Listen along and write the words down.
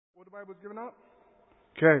the Bible's given out?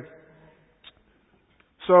 Okay.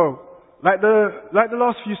 So, like the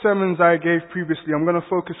last few sermons I gave previously, I'm going to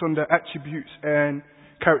focus on the attributes and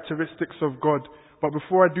characteristics of God. But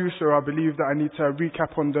before I do so, I believe that I need to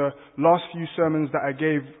recap on the last few sermons that I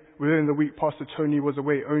gave within the week Pastor Tony was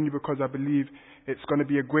away, only because I believe it's going to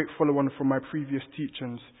be a great follow-on from my previous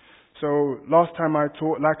teachings. So, last time I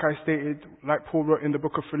taught, like I stated, like Paul wrote in the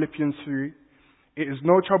book of Philippians 3, it is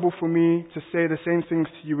no trouble for me to say the same things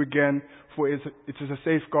to you again, for it is a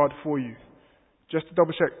safeguard for you. Just to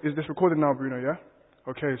double check, is this recorded now, Bruno, yeah?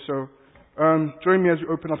 Okay, so join me as we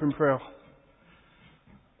open up in prayer.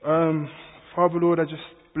 Father, Lord, I just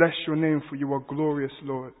bless your name, for you are glorious,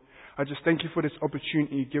 Lord. I just thank you for this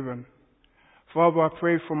opportunity given. Father, I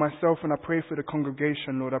pray for myself and I pray for the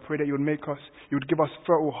congregation, Lord. I pray that you would give us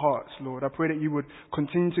fertile hearts, Lord. I pray that you would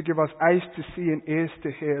continue to give us eyes to see and ears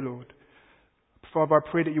to hear, Lord. Father,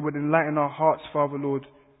 I pray that you would enlighten our hearts, Father, Lord.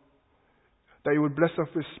 That you would bless us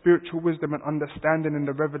with spiritual wisdom and understanding in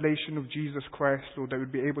the revelation of Jesus Christ, Lord. That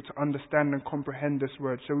we'd be able to understand and comprehend this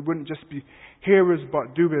word. So we wouldn't just be hearers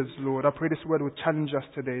but doers, Lord. I pray this word would challenge us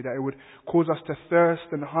today. That it would cause us to thirst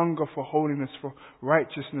and hunger for holiness, for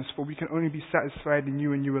righteousness. For we can only be satisfied in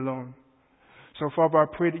you and you alone. So, Father, I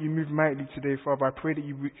pray that you move mightily today, Father. I pray that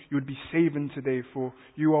you would be saving today, for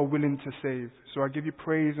you are willing to save. So I give you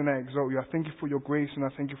praise and I exalt you. I thank you for your grace and I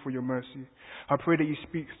thank you for your mercy. I pray that you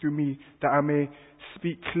speak through me, that I may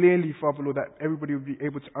speak clearly, Father, Lord, that everybody will be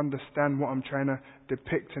able to understand what I'm trying to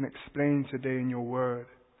depict and explain today in your word.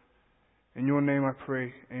 In your name I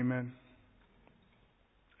pray, amen.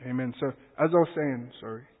 Amen. So, as I was saying,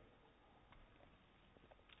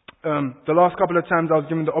 the last couple of times I was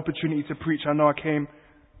given the opportunity to preach, I know I came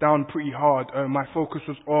down pretty hard. My focus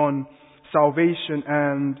was on salvation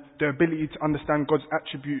and the ability to understand God's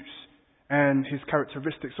attributes and His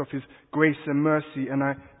characteristics of His grace and mercy. And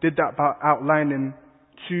I did that by outlining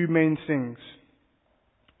two main things.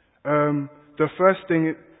 The first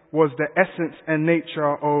thing was the essence and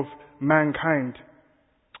nature of mankind,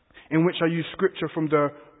 in which I used scripture from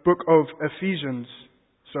the book of Ephesians,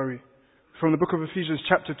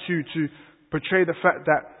 chapter 2, to portray the fact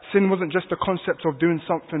that sin wasn't just a concept of doing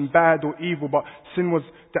something bad or evil, but sin was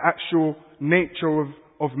the actual nature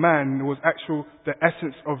of man. It was the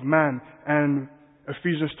essence of man. And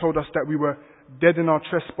Ephesians told us that we were dead in our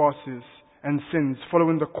trespasses and sins,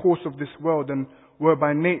 following the course of this world, and were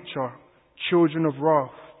by nature children of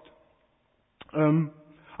wrath.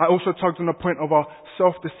 I also tugged on the point of our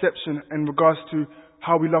self-deception in regards to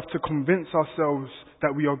how we love to convince ourselves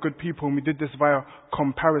that we are good people, and we did this via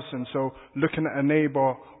comparison. So looking at a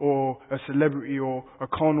neighbor or a celebrity or a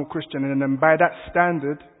carnal Christian, and then by that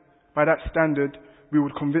standard, we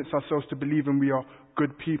would convince ourselves to believe in we are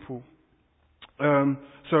good people.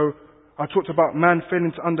 So I talked about man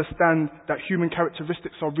failing to understand that human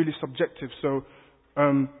characteristics are really subjective. So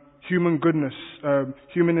human goodness,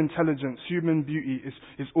 human intelligence, human beauty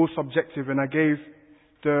is all subjective. And I gave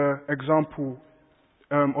the example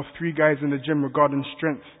of three guys in the gym regarding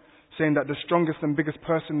strength, saying that the strongest and biggest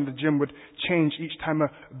person in the gym would change each time a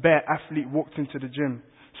bare athlete walked into the gym.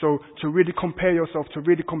 So to really compare yourself, to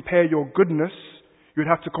really compare your goodness, you'd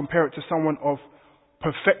have to compare it to someone of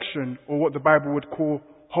perfection, or what the Bible would call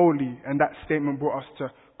holy, and that statement brought us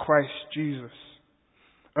to Christ Jesus.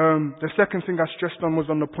 The second thing I stressed on was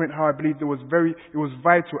on the point how I believed it was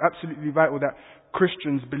vital, absolutely vital, that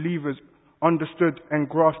Christians, believers, understood and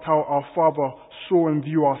grasped how our Father saw and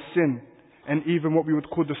viewed our sin, and even what we would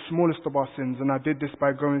call the smallest of our sins. And I did this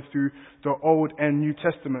by going through the Old and New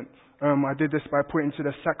Testament. I did this by pointing to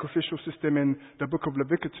the sacrificial system in the book of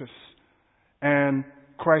Leviticus and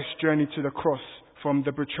Christ's journey to the cross, from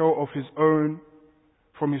the betrayal of His own,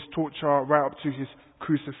 from His torture right up to His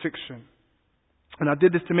crucifixion. And I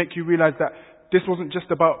did this to make you realize that this wasn't just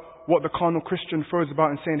about what the carnal Christian throws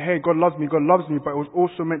about and saying, hey, God loves me, but it was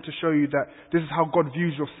also meant to show you that this is how God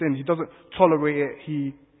views your sin. He doesn't tolerate it,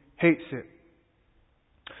 He hates it.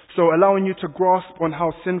 So allowing you to grasp on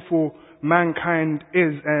how sinful mankind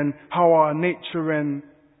is and how our nature and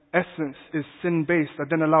essence is sin-based, that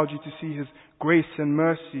then allowed you to see His grace and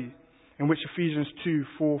mercy, in which Ephesians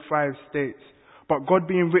 2:4-5 states, but God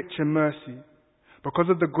being rich in mercy, because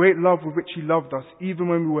of the great love with which He loved us, even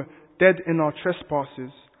when we were dead in our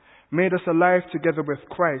trespasses, made us alive together with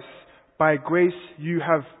Christ. By grace you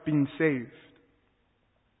have been saved.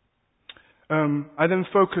 I then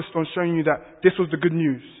focused on showing you that this was the good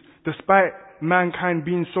news. Despite mankind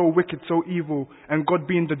being so wicked, so evil, and God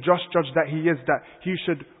being the just judge that He is, that He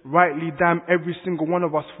should rightly damn every single one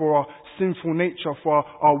of us for our sinful nature, for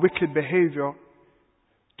our wicked behavior,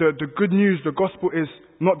 the good news, the gospel, is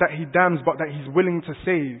not that He damns, but that He's willing to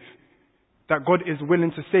save. that God is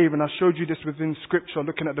willing to save. And I showed you this within scripture,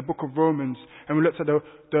 looking at the book of Romans, and we looked at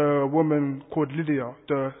the woman called Lydia,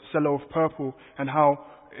 the seller of purple, and how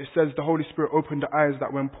it says the Holy Spirit opened the eyes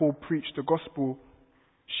that when Paul preached the gospel,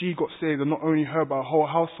 she got saved, and not only her, but her whole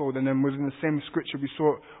household. And then within the same scripture we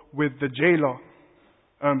saw with the jailer,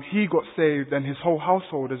 he got saved and his whole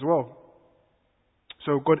household as well.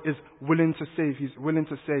 So God is willing to save. He's willing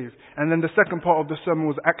to save. And then the second part of the sermon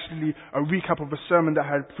was actually a recap of a sermon that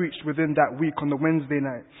I had preached within that week on the Wednesday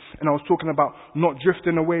night. And I was talking about not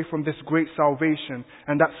drifting away from this great salvation.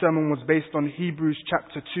 And that sermon was based on Hebrews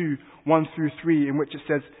chapter 2, 1 through 3, in which it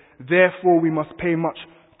says, "Therefore we must pay much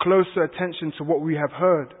closer attention to what we have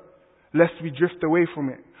heard, lest we drift away from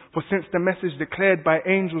it. For since the message declared by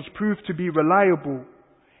angels proved to be reliable,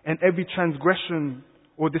 and every transgression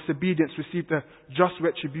or disobedience received a just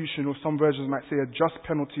retribution," or some versions might say a just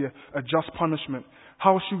penalty, a just punishment,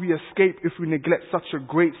 "how should we escape if we neglect such a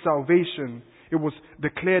great salvation? It was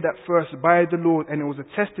declared at first by the Lord, and it was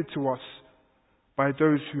attested to us by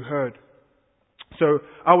those who heard." So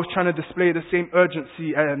I was trying to display the same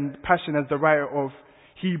urgency and passion as the writer of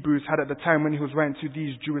Hebrews had at the time when he was writing to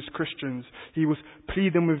these Jewish Christians. He was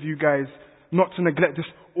pleading with you guys not to neglect this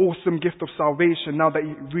awesome gift of salvation now that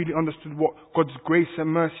he really understood what God's grace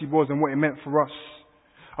and mercy was and what it meant for us.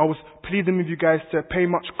 I was pleading with you guys to pay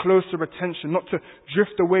much closer attention, not to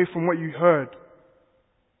drift away from what you heard.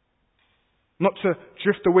 Not to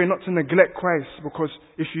drift away, not to neglect Christ, because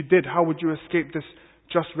if you did, how would you escape this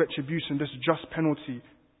just retribution, this just penalty?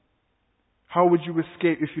 How would you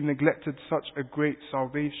escape if you neglected such a great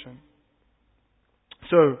salvation?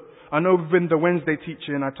 So, I know within the Wednesday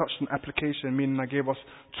teaching I touched on application, meaning I gave us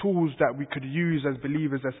tools that we could use as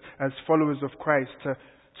believers, as followers of Christ,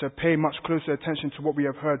 to pay much closer attention to what we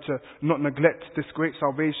have heard, to not neglect this great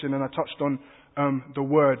salvation. And I touched on the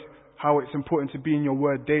Word, how it's important to be in your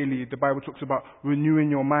Word daily. The Bible talks about renewing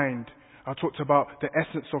your mind. I talked about the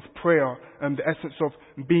essence of prayer and the essence of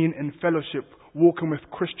being in fellowship, walking with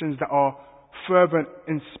Christians that are fervent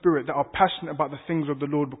in spirit, that are passionate about the things of the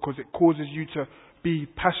Lord, because it causes you to be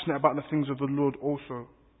passionate about the things of the Lord also.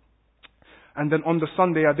 And then on the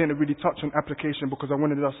Sunday, I didn't really touch on application because I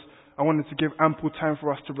wanted to give ample time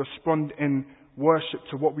for us to respond in worship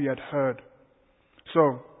to what we had heard.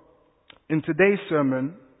 So, in today's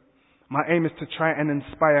sermon, my aim is to try and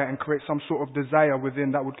inspire and create some sort of desire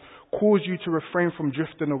within that would cause you to refrain from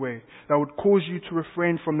drifting away, that would cause you to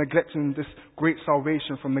refrain from neglecting this great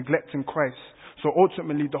salvation, from neglecting Christ. So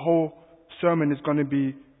ultimately, the whole sermon is going to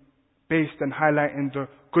be based and highlighting the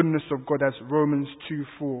goodness of God, as Romans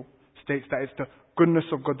 2:4 states that it's the goodness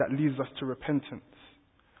of God that leads us to repentance.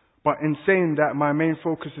 But in saying that, my main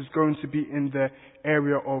focus is going to be in the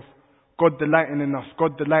area of God delighting in us,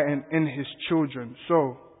 God delighting in His children.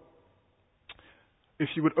 So, if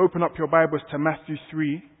you would open up your Bibles to Matthew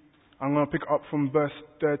 3, I'm going to pick up from verse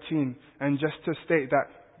 13. And just to state that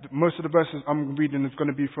most of the verses I'm reading is going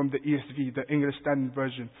to be from the ESV, the English Standard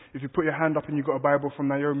Version. If you put your hand up and you've got a Bible from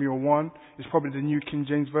Naomi or One, it's probably the New King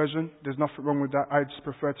James Version. There's nothing wrong with that. I just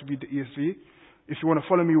prefer to read the ESV. If you want to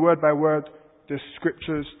follow me word by word, the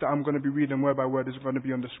scriptures that I'm going to be reading word by word is going to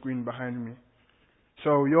be on the screen behind me.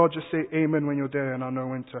 So you all just say amen when you're there, and I'll know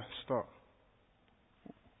when to start.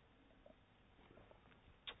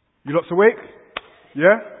 You lots awake?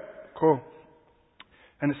 Yeah? Cool.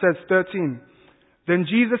 And it says 13. Then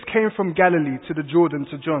Jesus came from Galilee to the Jordan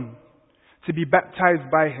to John to be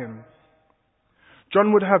baptized by him.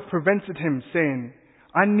 John would have prevented him, saying,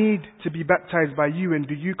 "I need to be baptized by you, and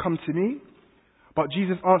do you come to me?" But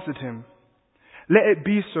Jesus answered him, "Let it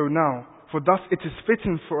be so now, for thus it is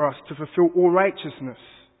fitting for us to fulfill all righteousness."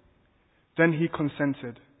 Then he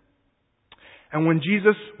consented. And when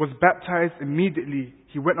Jesus was baptized, immediately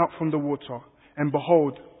he went up from the water, and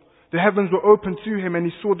behold, the heavens were opened to him, and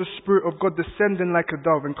he saw the Spirit of God descending like a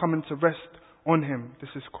dove and coming to rest on him.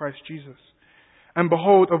 This is Christ Jesus. And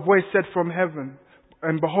behold, a voice from heaven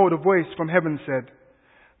said,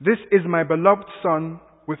 "This is my beloved Son,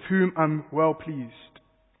 with whom I'm well pleased."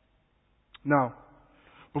 Now,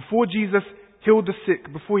 before Jesus healed the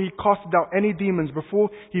sick, before he casted out any demons, before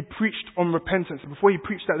he preached on repentance, before he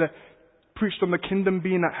preached on the kingdom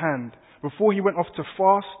being at hand, before he went off to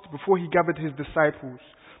fast, before he gathered his disciples,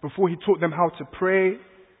 before he taught them how to pray,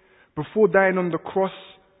 before dying on the cross,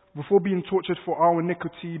 before being tortured for our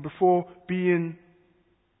iniquity, before being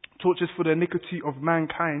tortured for the iniquity of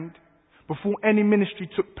mankind, before any ministry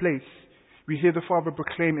took place, we hear the Father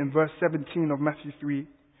proclaim in verse 17 of Matthew 3,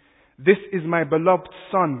 "This is my beloved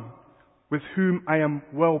Son, with whom I am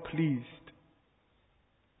well pleased."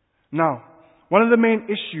 Now, one of the main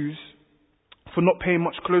issues for not paying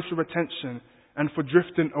much closer attention and for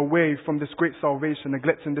drifting away from this great salvation,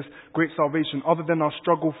 neglecting this great salvation, other than our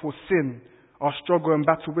struggle for sin, our struggle and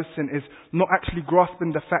battle with sin, is not actually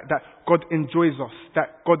grasping the fact that God enjoys us,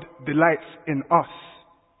 that God delights in us.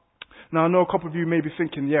 Now, I know a couple of you may be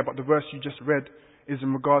thinking, yeah, but the verse you just read is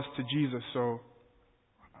in regards to Jesus, so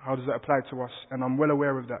how does that apply to us? And I'm well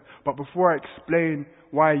aware of that. But before I explain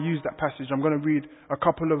why I use that passage, I'm going to read a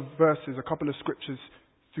couple of verses, a couple of scriptures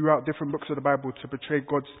throughout different books of the Bible to portray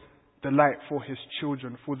God's delight for his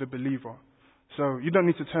children, for the believer. So you don't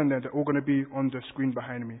need to turn there, they're all going to be on the screen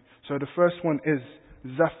behind me. So the first one is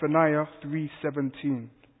Zephaniah 3:17.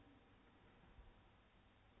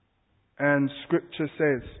 And scripture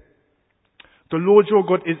says, "The Lord your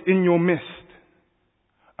God is in your midst,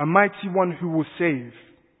 a mighty one who will save.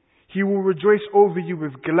 He will rejoice over you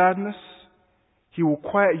with gladness. He will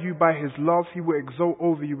quiet you by his love. He will exult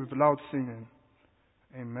over you with loud singing."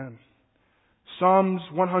 Amen. Psalms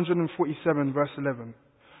 147 verse 11.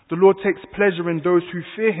 "The Lord takes pleasure in those who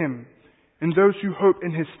fear him, in those who hope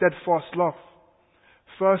in his steadfast love."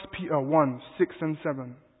 1 Peter 1:6 and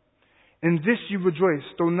 7. "In this you rejoice,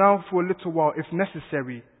 though now for a little while, if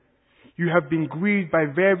necessary, you have been grieved by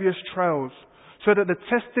various trials, so that the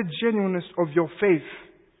tested genuineness of your faith,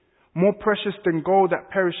 more precious than gold that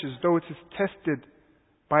perishes, though it is tested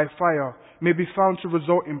by fire, may be found to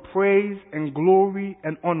result in praise and glory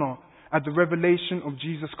and honor at the revelation of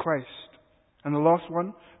Jesus Christ." And the last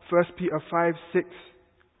one, 1 Peter 5:6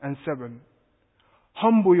 and 7.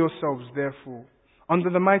 "Humble yourselves, therefore, under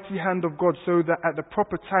the mighty hand of God, so that at the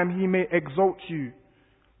proper time he may exalt you,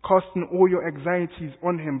 casting all your anxieties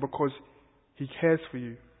on him because he cares for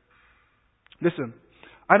you." Listen,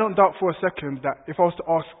 I don't doubt for a second that if I was to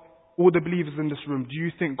ask all the believers in this room, do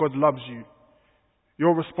you think God loves you?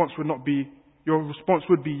 Your response would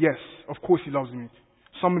be yes, of course he loves me.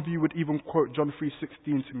 Some of you would even quote John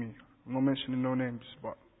 3:16 to me. I'm not mentioning no names,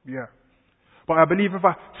 but yeah. But I believe if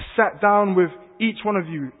I sat down with each one of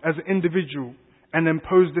you as an individual and then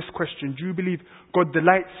posed this question, do you believe God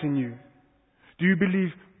delights in you? Do you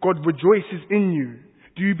believe God rejoices in you?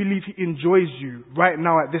 Do you believe he enjoys you right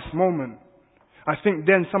now at this moment? I think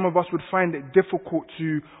then some of us would find it difficult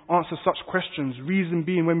to answer such questions. Reason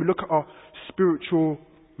being, when we look at our spiritual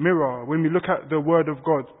mirror, when we look at the Word of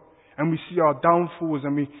God, and we see our downfalls,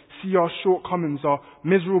 and we see our shortcomings, our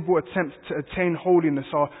miserable attempts to attain holiness,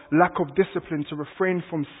 our lack of discipline to refrain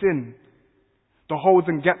from sin, the holes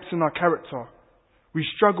and gaps in our character, we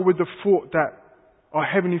struggle with the thought that our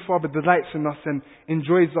Heavenly Father delights in us and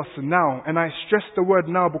enjoys us now. And I stress the word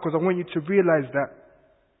now because I want you to realize that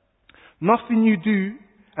nothing you do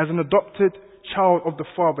as an adopted child of the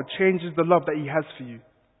Father changes the love that he has for you.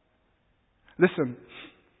 Listen,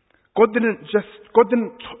 God didn't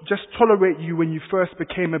just tolerate you when you first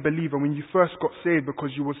became a believer, when you first got saved,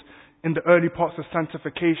 because you was in the early parts of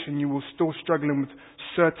sanctification, you were still struggling with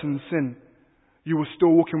certain sin. You were still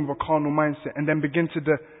walking with a carnal mindset, and then begin to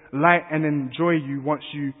delight and enjoy you once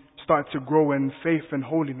you started to grow in faith and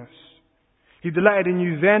holiness. He delighted in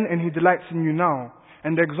you then, and he delights in you now.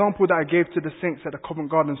 And the example that I gave to the saints at the Covent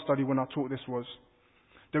Garden study when I taught this was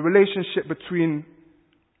the relationship between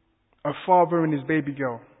a father and his baby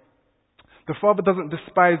girl. The father doesn't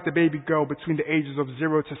despise the baby girl between the ages of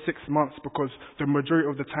 0 to 6 months because the majority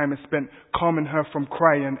of the time is spent calming her from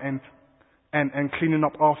crying and cleaning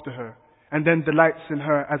up after her. And then delights in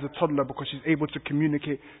her as a toddler because she's able to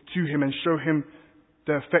communicate to him and show him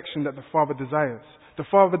the affection that the father desires. The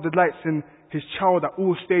father delights in his child at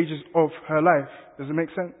all stages of her life. Does it make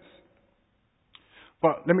sense?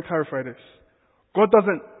 But let me clarify this. God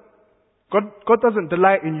doesn't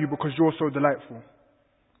delight in you because you're so delightful.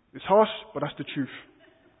 It's harsh, but that's the truth.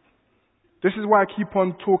 This is why I keep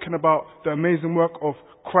on talking about the amazing work of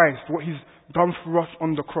Christ, what he's done for us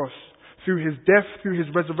on the cross. Through his death, through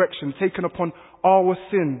his resurrection, taken upon our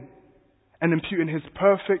sin and imputing his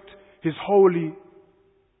perfect, his holy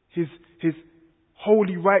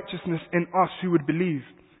righteousness in us who would believe.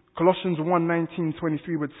 Colossians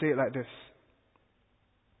 1:19-23 would say it like this.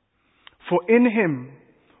 "For in him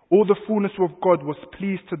all the fullness of God was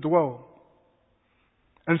pleased to dwell,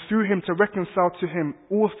 and through him to reconcile to him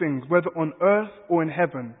all things, whether on earth or in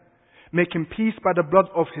heaven, making peace by the blood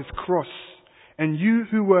of his cross. And you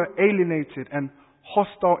who were alienated and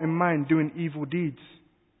hostile in mind, doing evil deeds,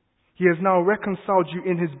 he has now reconciled you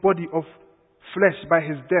in his body of flesh by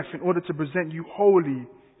his death, in order to present you holy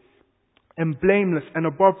and blameless and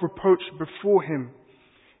above reproach before him,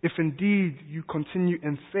 if indeed you continue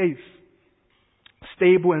in faith,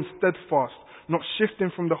 stable and steadfast, not shifting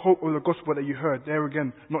from the hope of the gospel that you heard." There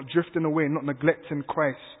again, not drifting away, not neglecting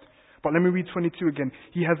Christ. But let me read 22 again.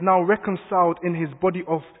 "He has now reconciled in his body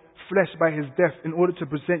of flesh by his death in order to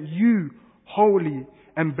present you holy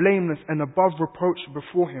and blameless and above reproach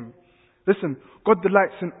before him. Listen, God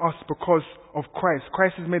delights in us because of Christ.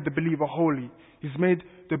 Christ has made the believer holy. He's made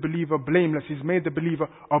the believer blameless. He's made the believer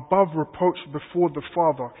above reproach before the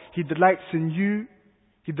Father. He delights in you.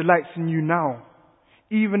 He delights in you now.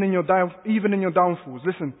 Even in your downfalls.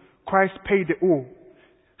 Listen, Christ paid it all.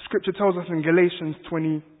 Scripture tells us in Galatians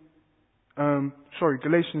 2,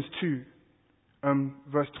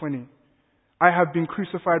 verse 20. I have been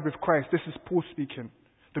crucified with Christ. This is Paul speaking.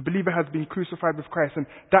 The believer has been crucified with Christ. And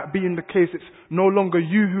that being the case, it's no longer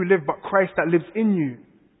you who live, but Christ that lives in you.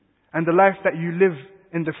 And the life that you live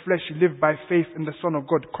in the flesh, you live by faith in the Son of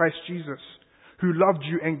God, Christ Jesus, who loved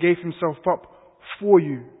you and gave himself up for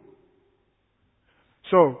you.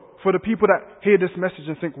 So, for the people that hear this message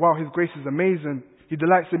and think, wow, his grace is amazing, he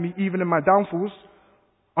delights in me even in my downfalls,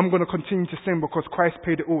 I'm going to continue to sing because Christ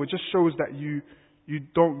paid it all. It just shows that you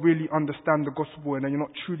don't really understand the gospel and that you're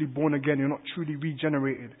not truly born again, you're not truly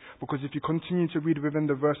regenerated. Because if you continue to read within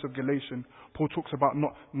the verse of Galatians, Paul talks about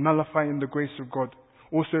not nullifying the grace of God.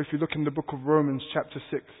 Also, if you look in the book of Romans chapter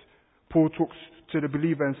 6, Paul talks to the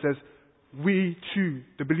believer and says, we too,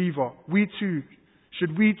 the believer,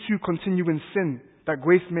 should we too continue in sin that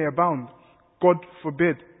grace may abound? God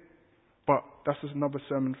forbid. But that's just another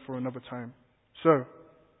sermon for another time. So,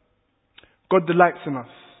 God delights in us.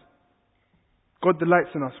 God delights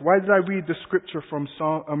in us. Why did I read the scripture from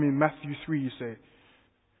Matthew 3, you say?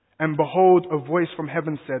 And behold, a voice from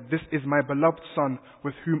heaven said, this is my beloved Son,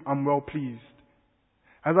 with whom I'm well pleased.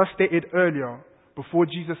 As I stated earlier, before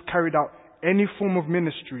Jesus carried out any form of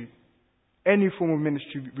ministry,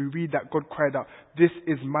 we read that God cried out, this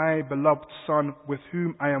is my beloved Son, with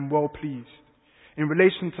whom I am well pleased. In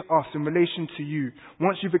relation to us, in relation to you,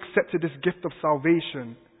 once you've accepted this gift of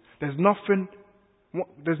salvation, there's nothing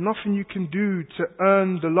you can do to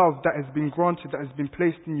earn the love that has been granted, that has been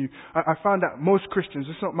placed in you. I found that most Christians,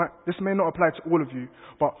 this may not apply to all of you,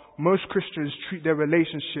 but most Christians treat their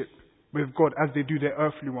relationship with God as they do their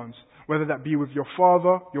earthly ones. Whether that be with your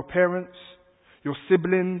father, your parents, your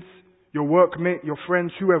siblings, your workmate, your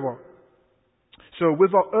friends, whoever. So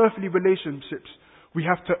with our earthly relationships, we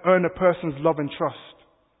have to earn a person's love and trust.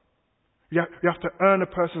 We have to earn a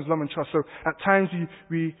person's love and trust. So at times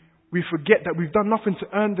we forget that we've done nothing to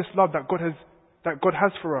earn this love that God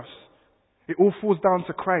has for us. It all falls down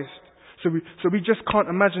to Christ. So we just can't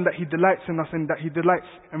imagine that he delights in us and that he delights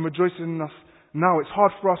and rejoices in us now. It's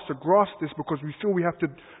hard for us to grasp this because we feel we have to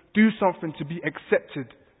do something to be accepted.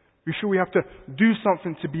 We feel we have to do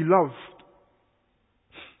something to be loved.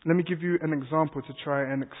 Let me give you an example to try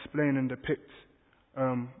and explain and depict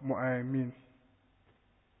what I mean.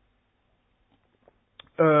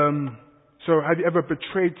 So have you ever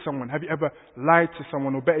betrayed someone? Have you ever lied to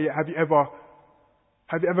someone? Or better yet, have you ever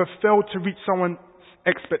failed to reach someone's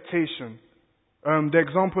expectation? The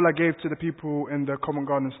example I gave to the people in the Common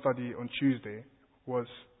Garden study on Tuesday was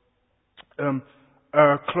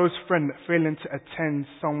a close friend failing to attend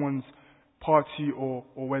someone's party or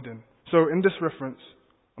wedding. So in this reference,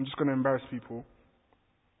 I'm just going to embarrass people.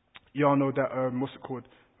 Y'all know that, what's it called?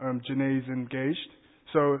 Janae's engaged.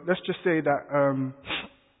 So let's just say that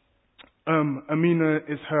Amina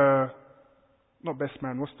is her, not best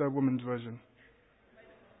man, what's the woman's version?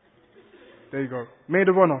 There you go. Maid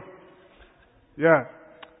of honor. Yeah.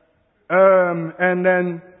 And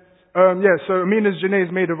then, so Amina's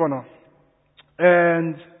Janae's maid of honor.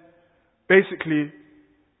 And basically,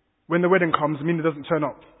 when the wedding comes, Amina doesn't turn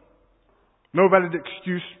up. No valid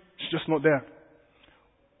excuse, she's just not there.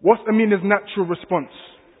 What's Amina's natural response?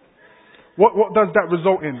 What does that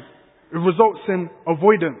result in? It results in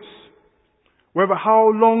avoidance. Whether how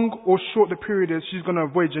long or short the period is, she's going to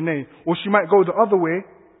avoid Janae. Or she might go the other way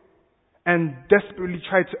and desperately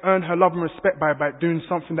try to earn her love and respect by doing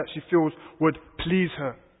something that she feels would please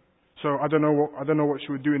her. So I don't know what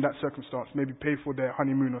she would do in that circumstance. Maybe pay for their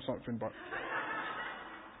honeymoon or something, but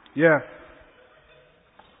yeah.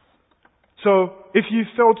 So if you've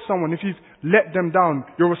failed someone, if you've let them down,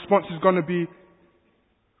 your response is going to be,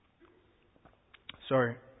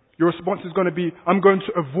 I'm going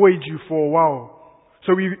to avoid you for a while.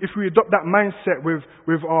 So if we adopt that mindset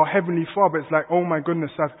with our Heavenly Father, it's like, oh my goodness,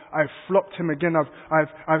 I've flopped him again,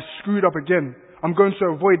 I've screwed up again. I'm going to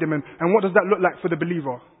avoid him. And what does that look like for the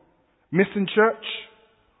believer? Missing church,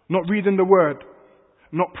 not reading the word,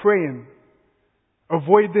 not praying,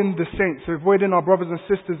 avoiding the saints, avoiding our brothers and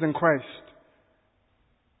sisters in Christ,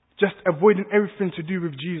 just avoiding everything to do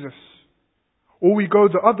with Jesus. Or we go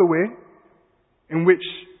the other way, in which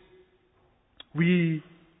we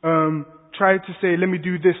try to say, let me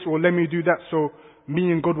do this or let me do that so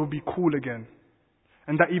me and God will be cool again.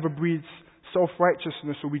 And that either breeds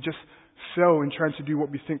self-righteousness, or we just fail in trying to do what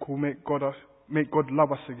we think will make God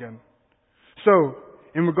love us again. So,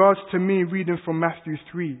 in regards to me reading from Matthew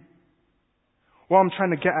 3, what I'm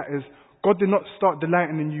trying to get at is, God did not start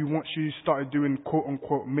delighting in you once you started doing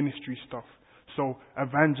quote-unquote ministry stuff. So,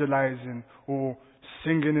 evangelizing, or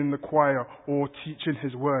singing in the choir, or teaching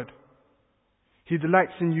His word. He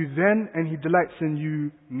delights in you then, and He delights in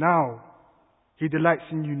you now. He delights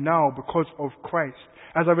in you now because of Christ.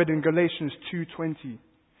 As I read in Galatians 2:20,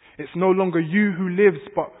 it's no longer you who lives,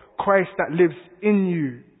 but Christ that lives in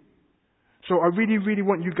you. So I really, really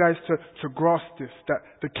want you guys to grasp this, that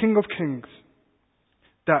the King of Kings,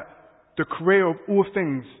 that the creator of all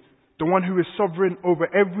things, the one who is sovereign over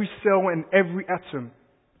every cell and every atom,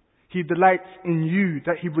 He delights in you,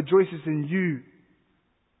 that He rejoices in you.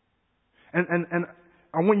 And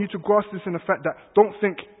I want you to grasp this in the fact that don't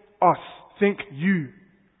think us, think you.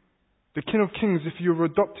 The King of Kings, if you're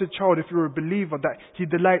an adopted child, if you're a believer, that He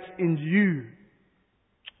delights in you.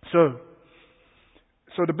 So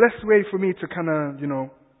the best way for me to kind of,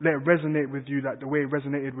 let it resonate with you, like the way it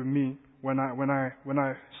resonated with me when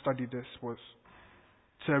I studied this, was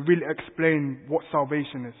to really explain what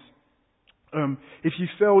salvation is. If you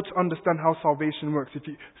fail to understand how salvation works, if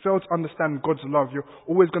you fail to understand God's love, you're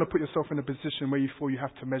always going to put yourself in a position where you feel you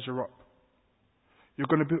have to measure up. You're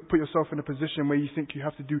going to put yourself in a position where you think you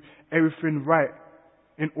have to do everything right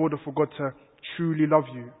in order for God to truly love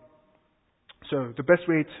you. So the best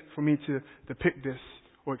way for me to depict this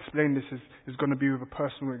or explain this is going to be with a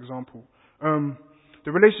personal example.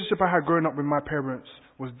 The relationship I had growing up with my parents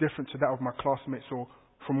was different to that of my classmates, or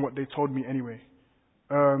from what they told me anyway.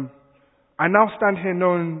 I now stand here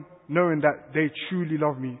knowing that they truly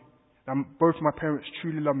love me. Both my parents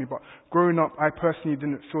truly love me, but growing up, I personally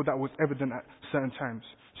didn't feel that was evident at certain times.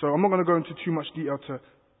 So I'm not going to go into too much detail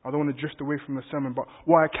I don't want to drift away from the sermon, but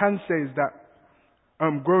what I can say is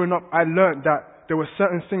that growing up, I learned that there were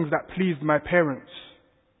certain things that pleased my parents.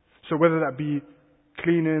 So whether that be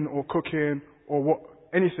cleaning or cooking or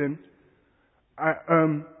anything, I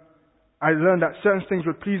learned that certain things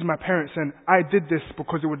would please my parents, and I did this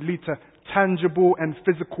because it would lead to tangible and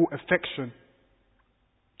physical affection.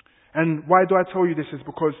 And why do I tell you this is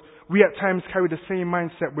because we at times carry the same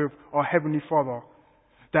mindset with our Heavenly Father,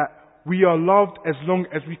 that we are loved as long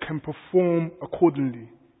as we can perform accordingly.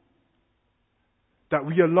 That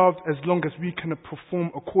we are loved as long as we can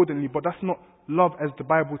perform accordingly, but that's not love as the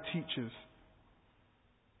Bible teaches.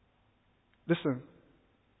 Listen,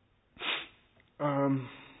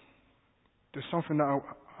 there's something that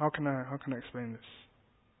how can I explain this?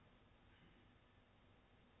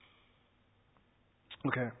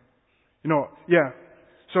 Okay.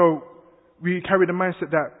 So we carry the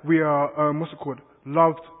mindset that we are,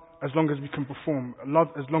 loved as long as we can perform.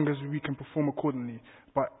 Loved as long as we can perform accordingly.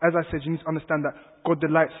 But as I said, you need to understand that God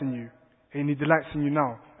delights in you. And He delights in you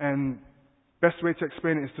now. And best way to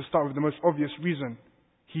explain it is to start with the most obvious reason.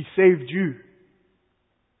 He saved you.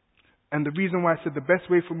 And the reason why I said the best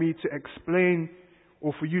way for me to explain,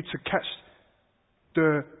 or for you to catch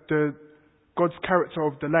the God's character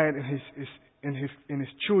of delight in His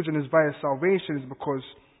children is via salvation, is because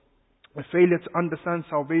a failure to understand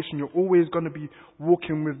salvation, you're always going to be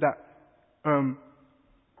walking with that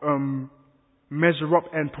measure up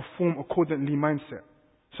and perform accordingly mindset.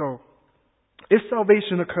 So, if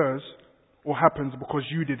salvation occurs or happens because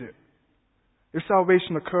you did it, if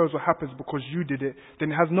salvation occurs or happens because you did it,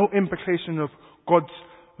 then it has no implication of God's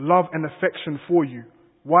love and affection for you.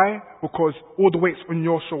 Why? Because all the weight's on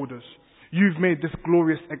your shoulders. You've made this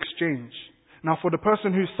glorious exchange. Now, for the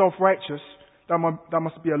person who's self-righteous, that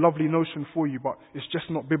must be a lovely notion for you, but it's just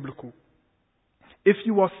not biblical. If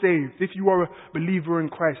you are saved, if you are a believer in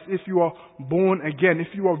Christ, if you are born again,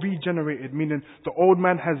 if you are regenerated, meaning the old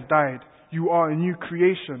man has died, you are a new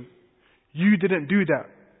creation. You didn't do that.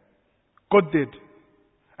 God did.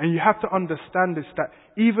 And you have to understand this, that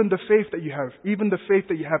even the faith that you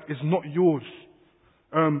have is not yours.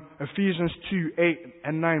 Ephesians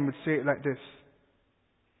 2:8-9 would say it like this.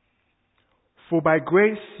 For by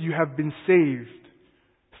grace you have been saved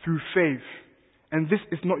through faith. And this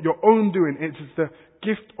is not your own doing, it is the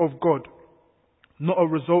gift of God, not a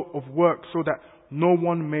result of work, so that no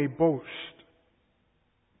one may boast.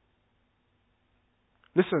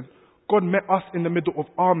 Listen, God met us in the middle of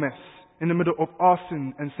our mess, in the middle of our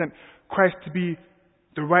sin, and sent Christ to be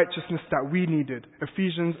the righteousness that we needed.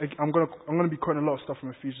 Ephesians, I'm going to be quoting a lot of stuff from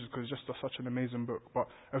Ephesians because it's just such an amazing book. But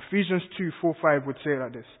Ephesians 2:4-5 would say it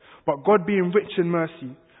like this. But God being rich in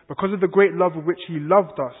mercy, because of the great love with which He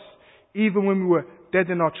loved us, even when we were dead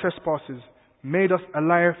in our trespasses, made us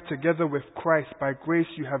alive together with Christ. By grace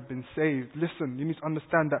you have been saved. Listen, you need to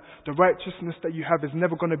understand that the righteousness that you have is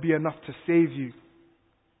never going to be enough to save you.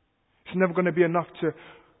 It's never going to be enough to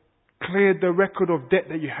clear the record of debt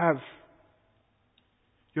that you have.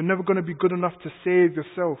 You're never going to be good enough to save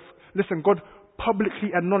yourself. Listen, God publicly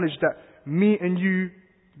acknowledged that me and you,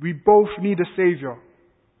 we both need a Savior.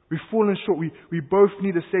 We've fallen short. We both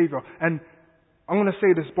need a Savior. And I'm going to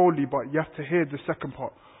say this boldly, but you have to hear the second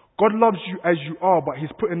part. God loves you as you are, but He's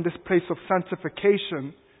put in this place of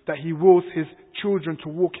sanctification that He wills His children to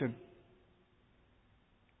walk in.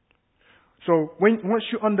 So once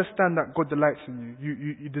you understand that God delights in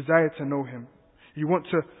you, you desire to know Him. You want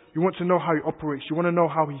to know how He operates. You want to know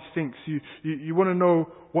how He thinks. You want to know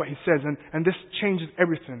what He says. And this changes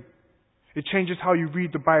everything. It changes how you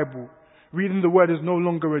read the Bible. Reading the Word is no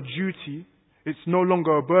longer a duty. It's no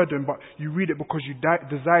longer a burden, but you read it because you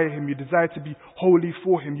desire Him. You desire to be holy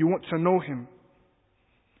for Him. You want to know Him.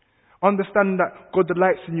 Understanding that God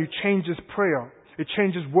delights in you changes prayer. It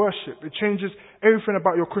changes worship. It changes everything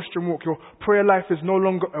about your Christian walk. Your prayer life is no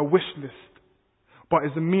longer a wish list, but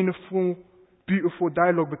is a meaningful, beautiful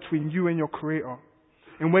dialogue between you and your Creator,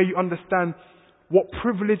 and where you understand what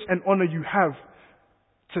privilege and honor you have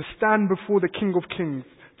to stand before the King of Kings,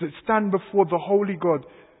 to stand before the Holy God,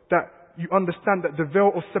 that you understand that the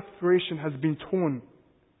veil of separation has been torn,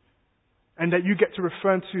 and that you get to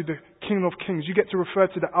refer to the King of Kings. You get to refer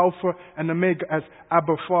to the Alpha and Omega as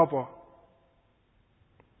Abba Father.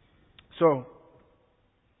 So,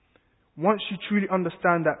 once you truly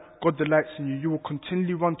understand that God delights in you, you will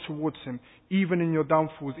continually run towards Him, even in your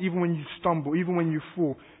downfalls, even when you stumble, even when you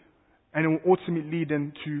fall. And it will ultimately lead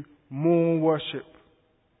into more worship,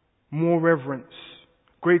 more reverence,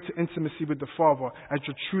 greater intimacy with the Father, as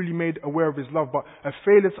you're truly made aware of His love. But a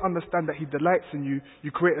failure to understand that He delights in you,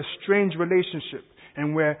 you create a strange relationship,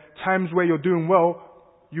 and where times where you're doing well,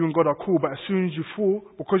 you and God are cool, but as soon as you fall,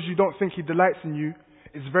 because you don't think He delights in you,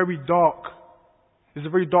 it's very dark. It's a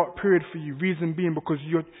very dark period for you. Reason being because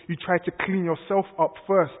you try to clean yourself up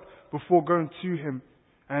first before going to Him.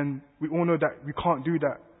 And we all know that we can't do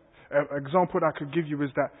that. An example that I could give you is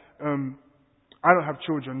that I don't have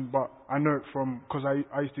children, but I know it from, because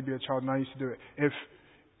I used to be a child and I used to do it.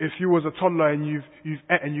 If you was a toddler and you've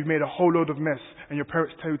ate and you've made a whole load of mess and your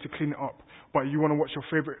parents tell you to clean it up, but you want to watch your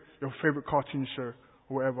favorite cartoon show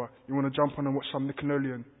or whatever, you want to jump on and watch some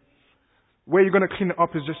Nickelodeon. Where you're going to clean it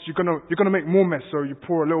up is just you're going to make more mess. So you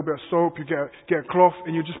pour a little bit of soap, you get a cloth,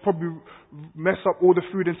 and you just probably mess up all the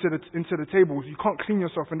food into the tables. You can't clean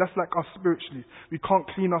yourself, and that's like us spiritually. We can't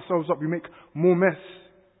clean ourselves up. We make more mess.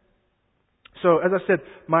 So as I said,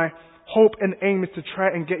 my hope and aim is to try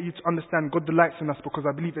and get you to understand God delights in us, because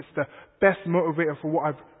I believe it's the best motivator for what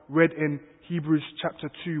I've read in Hebrews chapter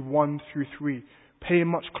 2, 1-3. Pay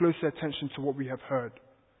much closer attention to what we have heard.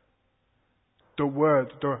 The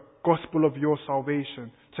word, the gospel of your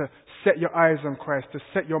salvation, to set your eyes on Christ, to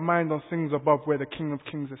set your mind on things above where the King of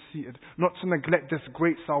Kings is seated, not to neglect this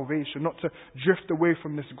great salvation, not to drift away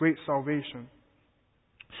from this great salvation.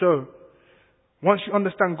 So, once you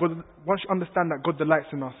understand that God delights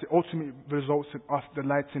in us, it ultimately results in us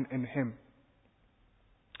delighting in Him.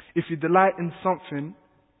 If you delight in something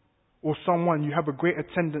or someone, you have a greater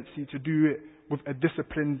tendency to do it with a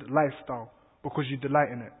disciplined lifestyle because you delight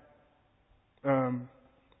in it.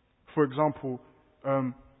 For example,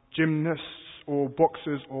 gymnasts or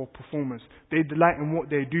boxers or performers, they delight in what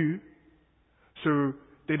they do, so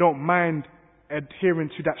they don't mind adhering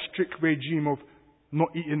to that strict regime of not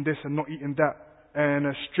eating this and not eating that, and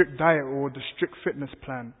a strict diet or the strict fitness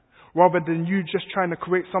plan, rather than you just trying to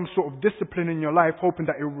create some sort of discipline in your life, hoping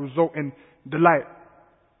that it will result in delight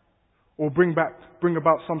or bring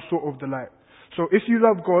about some sort of delight. So if you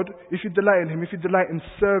love God, if you delight in Him, if you delight in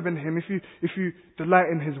serving Him, if you delight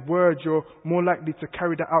in His word, you're more likely to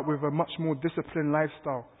carry that out with a much more disciplined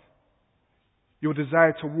lifestyle. Your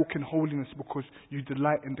desire to walk in holiness because you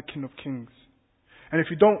delight in the King of Kings. And if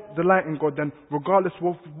you don't delight in God, then regardless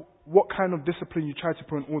of what kind of discipline you try to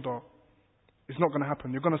put in order, it's not going to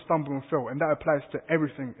happen. You're going to stumble and fail. And that applies to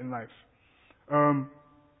everything in life.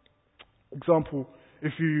 Example,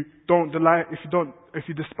 if you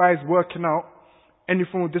despise working out, any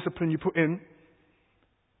form of discipline you put in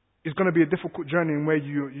is going to be a difficult journey in where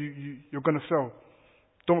you're going to fail.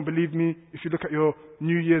 Don't believe me? If you look at your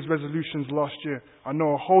New Year's resolutions last year, I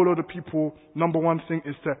know a whole lot of people, number one thing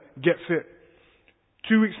is to get fit.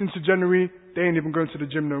 2 weeks into January, they ain't even going to the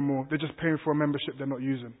gym no more. They're just paying for a membership they're not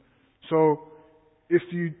using. So, if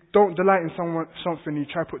you don't delight in something, you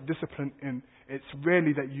try to put discipline in, it's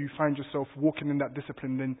rarely that you find yourself walking in that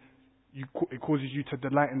discipline, then it causes you to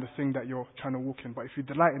delight in the thing that you're trying to walk in. But if you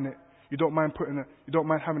delight in it, You don't mind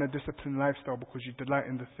having a disciplined lifestyle because you delight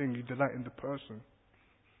in the thing, you delight in the person.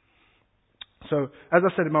 So, as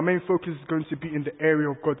I said, my main focus is going to be in the area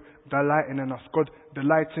of God delighting in us, God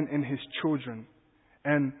delighting in His children.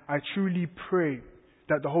 And I truly pray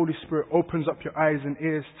that the Holy Spirit opens up your eyes and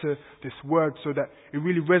ears to this word so that it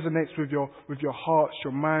really resonates with your hearts,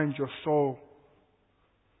 your mind, your soul.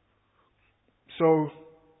 So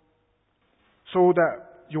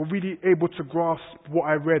that you're really able to grasp what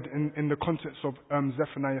I read in the context of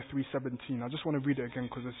Zephaniah 3:17. I just want to read it again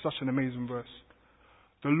because it's such an amazing verse.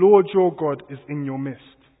 The Lord your God is in your midst,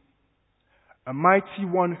 a mighty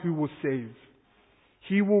one who will save.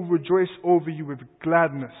 He will rejoice over you with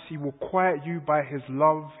gladness. He will quiet you by His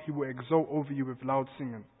love. He will exult over you with loud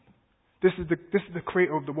singing. This is the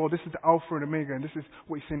creator of the world. This is the Alpha and Omega, and this is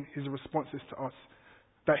what He's saying His responses to us.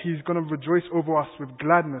 That He's going to rejoice over us with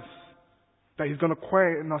gladness. That He's going to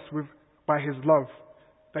quieten us by His love.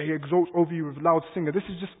 That He exalts over you with loud singing. This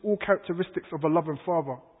is just all characteristics of a loving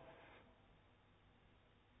Father.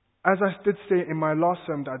 As I did say in my last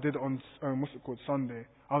sermon that I did on, Sunday,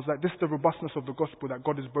 I was like, this is the robustness of the gospel, that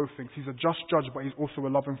God is both things. He's a just judge, but He's also a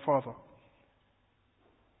loving Father.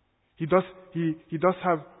 He does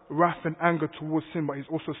have wrath and anger towards sin, but He's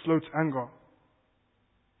also slow to anger.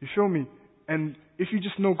 You feel me? And if you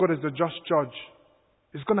just know God as the just judge,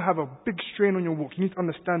 it's going to have a big strain on your walk. You need to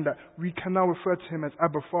understand that we can now refer to Him as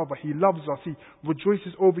Abba Father. He loves us. He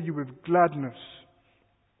rejoices over you with gladness.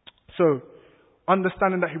 So,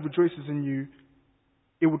 understanding that He rejoices in you,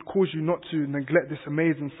 it would cause you not to neglect this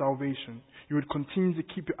amazing salvation. You would continue to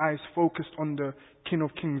keep your eyes focused on the King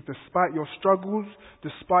of Kings. Despite your struggles,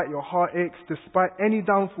 despite your heartaches, despite any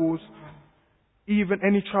downfalls, even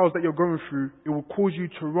any trials that you're going through, it will cause you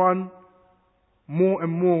to run more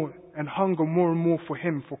and more and hunger more and more for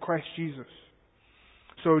Him, for Christ Jesus.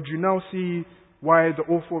 So do you now see why the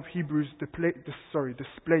author of Hebrews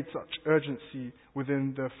displayed such urgency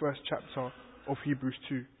within the first chapter of Hebrews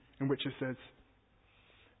 2, in which it says,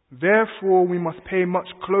 therefore we must pay much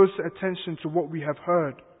closer attention to what we have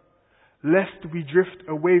heard, lest we drift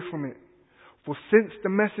away from it. For since the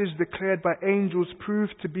message declared by angels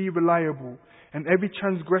proved to be reliable, and every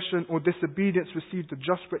transgression or disobedience received a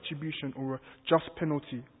just retribution or a just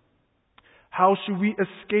penalty, how should we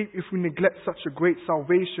escape if we neglect such a great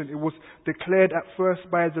salvation? It was declared at first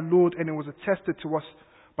by the Lord, and it was attested to us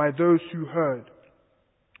by those who heard.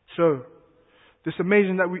 So, this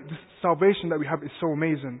salvation that we have is so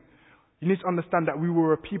amazing. You need to understand that we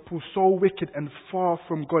were a people so wicked and far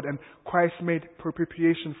from God, and Christ made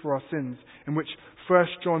propitiation for our sins, in which 1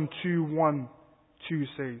 John 2:1-2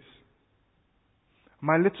 says,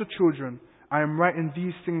 my little children, I am writing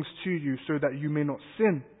these things to you so that you may not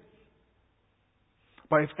sin.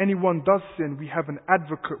 But if anyone does sin, we have an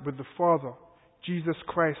advocate with the Father, Jesus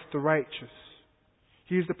Christ the righteous.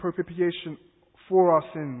 He is the propitiation for our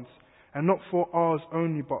sins, and not for ours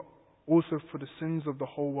only, but also for the sins of the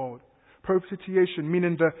whole world. Propitiation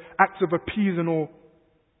meaning the act of appeasing or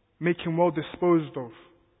making well disposed of.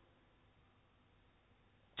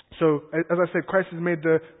 So, as I said, Christ has made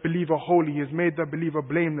the believer holy. He has made the believer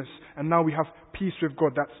blameless. And now we have peace with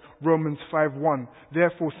God. That's Romans 5:1.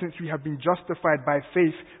 Therefore, since we have been justified by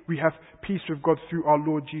faith, we have peace with God through our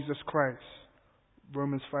Lord Jesus Christ.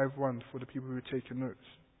 Romans 5:1 for the people who are taking notes.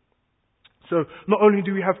 So, not only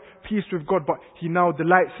do we have peace with God, but He now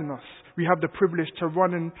delights in us. We have the privilege of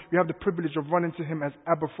running to Him as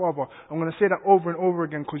Abba Father. I'm going to say that over and over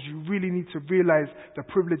again because you really need to realize the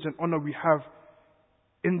privilege and honor we have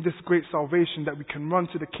in this great salvation, that we can run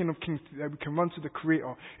to the King of Kings, that we can run to the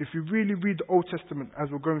Creator. If you really read the Old Testament,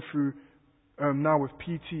 as we're going through now with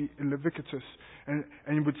PT in Leviticus, and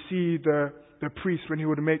you would see the priest when he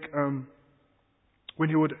would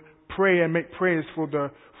pray and make prayers for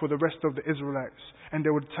the rest of the Israelites, and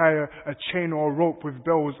they would tie a chain or a rope with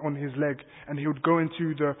bells on his leg, and he would go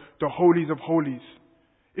into the holies of holies.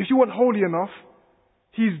 If you want holy enough,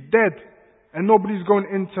 he's dead, and nobody's going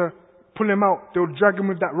in to pull him out. They'll drag him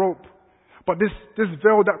with that rope. But this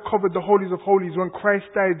veil that covered the holies of holies, when Christ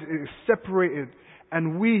died, it is separated,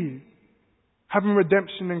 and we, having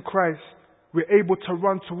redemption in Christ, we're able to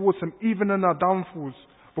run towards Him even in our downfalls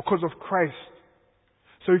because of Christ.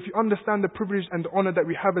 So if you understand the privilege and the honor that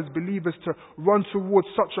we have as believers to run towards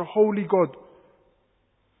such a holy God,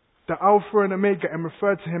 the Alpha and Omega, and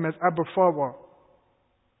refer to Him as Abba Father.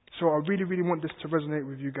 So I really, really want this to resonate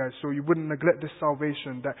with you guys, so you wouldn't neglect this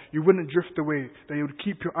salvation, that you wouldn't drift away, that you would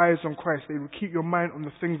keep your eyes on Christ, that you would keep your mind on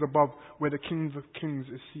the things above, where the King of Kings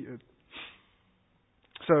is seated.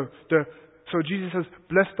 So Jesus has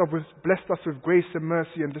blessed us with grace and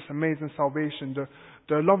mercy and this amazing salvation.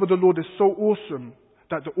 The love of the Lord is so awesome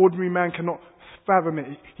that the ordinary man cannot fathom it.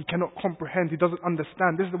 He cannot comprehend. He doesn't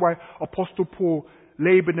understand. This is why Apostle Paul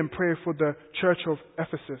labored in prayer for the church of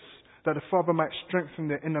Ephesus, that the Father might strengthen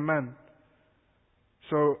their inner man.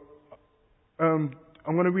 So, I'm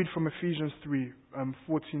going to read from Ephesians 3,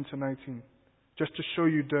 14 to 19, just to show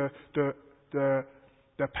you the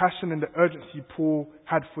passion and the urgency Paul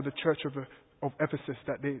had for the church of Ephesus,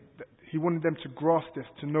 that he wanted them to grasp this,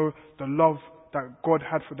 to know the love that God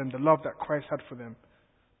had for them, the love that Christ had for them.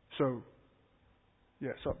 So,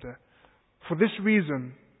 yeah, it's up there. For this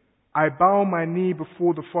reason, I bow my knee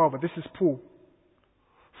before the Father. This is Paul,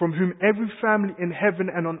 from whom every family in heaven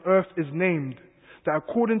and on earth is named, that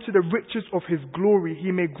according to the riches of his glory,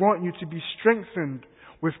 he may grant you to be strengthened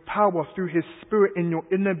with power through his Spirit in your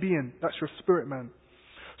inner being. That's your spirit, man.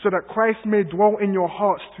 So that Christ may dwell in your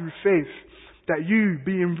hearts through faith, that you,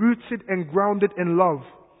 being rooted and grounded in love,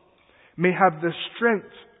 may have the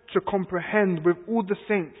strength to comprehend with all the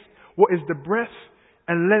saints what is the breadth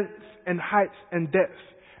and length and height and depth,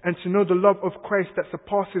 and to know the love of Christ that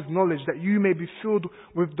surpasses knowledge, that you may be filled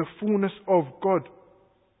with the fullness of God.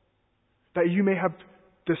 That you may have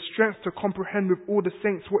the strength to comprehend with all the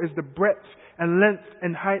saints what is the breadth and length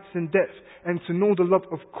and height and depth, and to know the love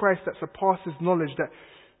of Christ that surpasses knowledge, that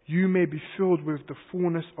you may be filled with the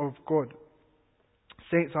fullness of God.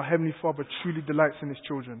 Saints, our Heavenly Father truly delights in His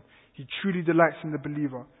children. He truly delights in the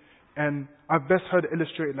believer. And I've best heard it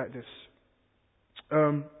illustrated like this.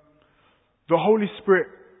 The Holy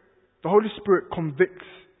Spirit convicts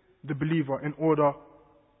the believer in order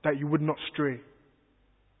that you would not stray,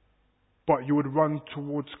 but you would run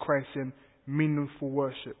towards Christ in meaningful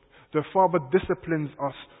worship. The Father disciplines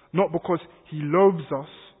us not because He loathes us,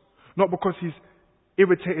 not because He's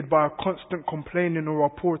irritated by our constant complaining or our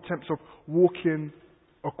poor attempts of walking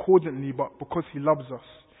accordingly, but because He loves us.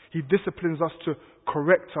 He disciplines us to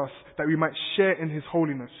correct us, that we might share in His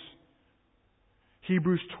holiness.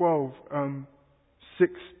 Hebrews 12,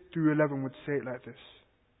 6 through 11 would say it like this.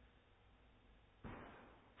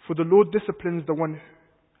 For the Lord disciplines the one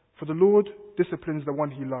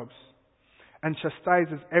He loves, and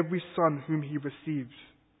chastises every son whom He receives.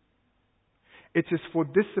 It is for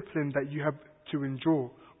discipline that you have to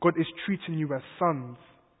endure. God is treating you as sons.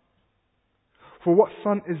 For what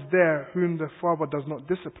son is there whom the Father does not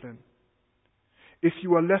discipline? If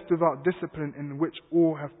you are left without discipline in which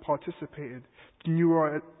all have participated, then you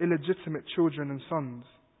are illegitimate children and sons.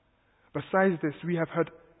 Besides this, we have had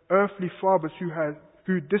earthly fathers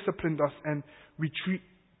who disciplined us, and we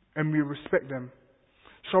respect them.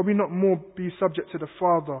 Shall we not more be subject to the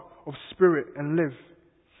Father of Spirit and live?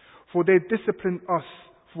 For they disciplined us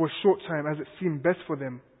for a short time as it seemed best for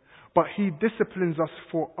them, but He disciplines us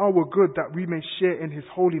for our good, that we may share in His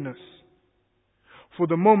holiness. For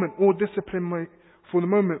the moment, all discipline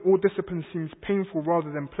seems painful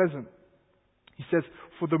rather than pleasant. He says,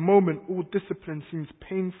 for the moment, all discipline seems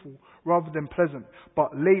painful rather than pleasant,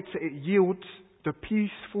 but later it yields the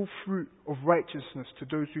peaceful fruit of righteousness to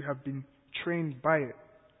those who have been trained by it.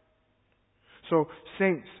 So,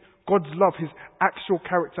 saints, God's love, His actual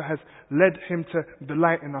character, has led Him to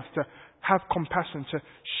delight in us, to have compassion, to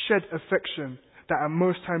shed affection, that at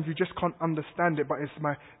most times you just can't understand it, but it's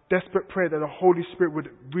my desperate prayer that the Holy Spirit would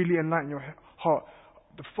really enlighten your heart.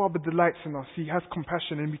 The Father delights in us. He has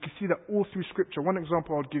compassion, and we can see that all through Scripture. One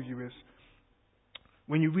example I'll give you is,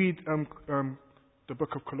 when you read the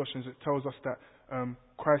book of Colossians, it tells us that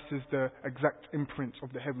Christ is the exact imprint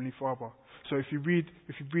of the Heavenly Father. So if you read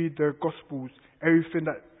the Gospels, everything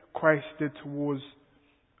that Christ did towards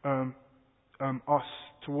us,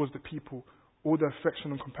 towards the people, all the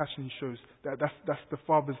affection and compassion He shows, that's the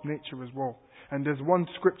Father's nature as well. And there's one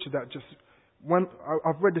scripture that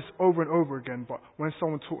I've read this over and over again, but when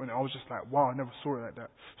someone taught it, I was just like, wow, I never saw it like that.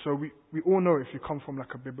 So we all know, if you come from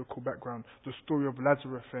like a biblical background, the story of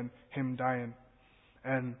Lazarus and him dying.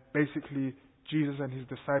 And basically, Jesus and His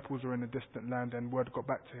disciples were in a distant land, and word got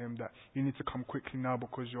back to Him that you need to come quickly now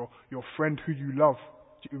because your friend who you love,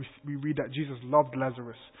 we read that Jesus loved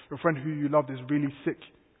Lazarus. Your friend who you loved is really sick.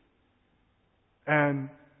 And,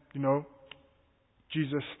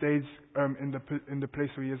 Jesus stays in the place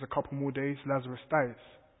where He is a couple more days. Lazarus dies.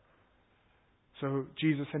 So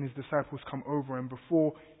Jesus and His disciples come over, and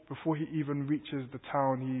before He even reaches the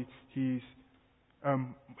town, he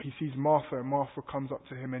sees Martha, and Martha comes up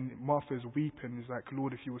to Him, and Martha is weeping. He's like,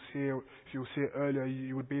 Lord, if you was here earlier,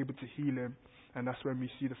 you would be able to heal him. And that's when we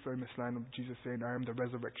see the famous line of Jesus saying, I am the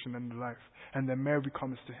resurrection and the life. And then Mary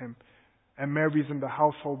comes to Him, and Mary's in the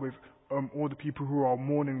household with all the people who are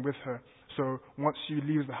mourning with her. So once she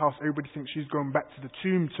leaves the house, everybody thinks she's going back to the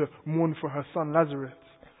tomb to mourn for her son Lazarus.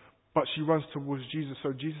 But she runs towards Jesus.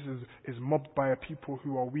 So Jesus is mobbed by a people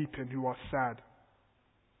who are weeping, who are sad.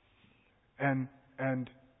 And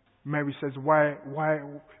Mary says, why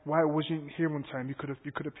wasn't you here on time? You could have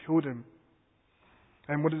healed him.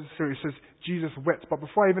 And what does it say? It says Jesus wept. But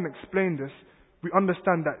before I even explain this, we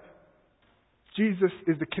understand that Jesus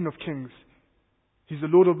is the King of Kings. He's the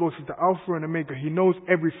Lord of Lords. He's the Alpha and Omega. He knows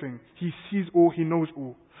everything. He sees all. He knows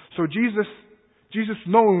all. So Jesus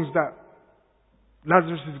knows that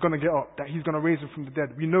Lazarus is going to get up, that he's going to raise him from the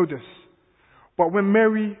dead. We know this. But when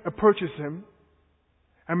Mary approaches him,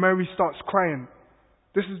 and Mary starts crying,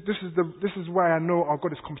 this is why I know our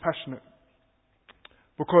God is compassionate.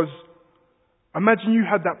 Because imagine you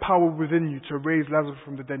had that power within you to raise Lazarus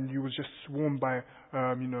from the dead, and you was just swarmed by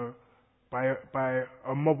a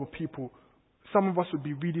mob of people. Some of us would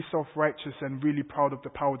be really self-righteous and really proud of the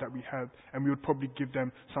power that we had, and we would probably give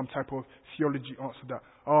them some type of theology answer that,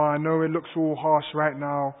 oh, I know it looks all harsh right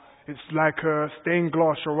now. It's like a stained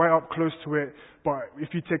glass. You're right up close to it, but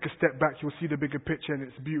if you take a step back, you'll see the bigger picture, and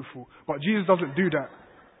it's beautiful. But Jesus doesn't do that.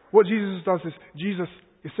 What Jesus does is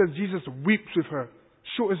it says Jesus weeps with her.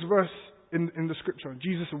 Shortest verse in the scripture.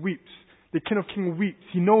 Jesus weeps. The King of Kings weeps.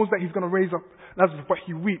 He knows that he's going to raise up Lazarus, but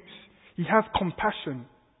he weeps. He has compassion.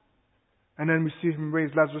 And then we see him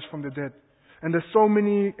raise Lazarus from the dead. And there's so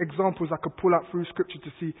many examples I could pull out through scripture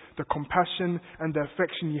to see the compassion and the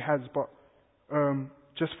affection he has, but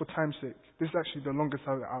just for time's sake, this is actually the longest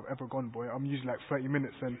I've ever gone, boy. I'm usually like 30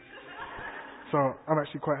 minutes, and so I'm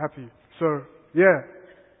actually quite happy. So, yeah.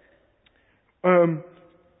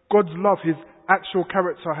 God's love, his actual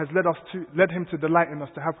character has led him to delight in us,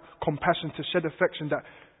 to have compassion, to shed affection that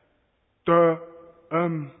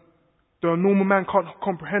the normal man can't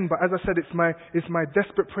comprehend. But as I said, it's my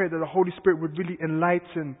desperate prayer that the Holy Spirit would really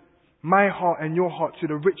enlighten my heart and your heart to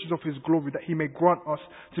the riches of his glory, that he may grant us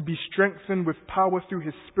to be strengthened with power through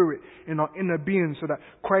his Spirit in our inner being, so that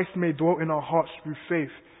Christ may dwell in our hearts through faith,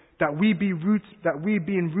 that we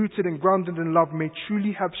being rooted and grounded in love may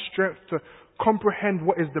truly have strength to comprehend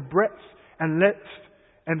what is the breadth and length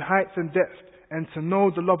and height and depth, and to know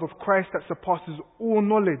the love of Christ that surpasses all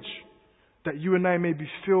knowledge, that you and I may be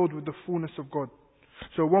filled with the fullness of God.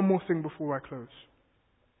 So one more thing before I close.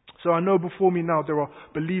 So I know before me now there are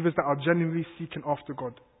believers that are genuinely seeking after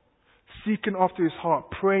God, seeking after his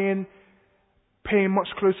heart, praying, paying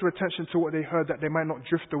much closer attention to what they heard, that they might not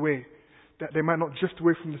drift away,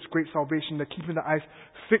 from this great salvation. They're keeping their eyes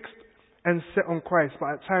fixed and set on Christ,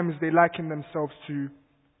 but at times they liken themselves to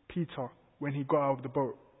Peter when he got out of the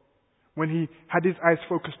boat, when he had his eyes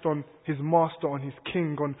focused on his master, on his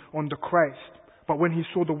king, on the Christ. But when he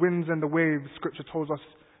saw the winds and the waves, scripture tells us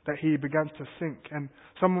that he began to sink. And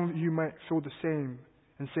some of you might feel the same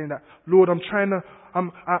and saying that, Lord, I'm trying to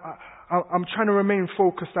remain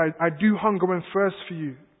focused. I do hunger and thirst for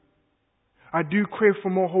you. I do crave for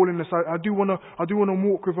more holiness. I do want to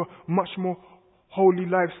walk with a much more holy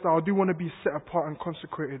lifestyle. I do want to be set apart and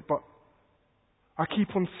consecrated, but I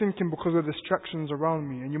keep on sinking because of distractions around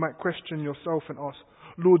me. And you might question yourself and ask,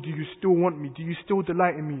 Lord, do you still want me? Do you still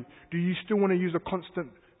delight in me? Do you still want to use a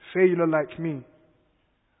constant failure like me?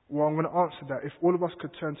 Well, I'm going to answer that. If all of us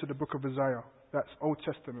could turn to the book of Isaiah, that's Old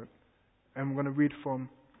Testament, and we're going to read from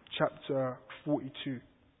chapter 42.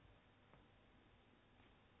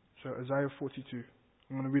 So Isaiah 42.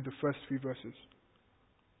 I'm going to read the first 3 verses.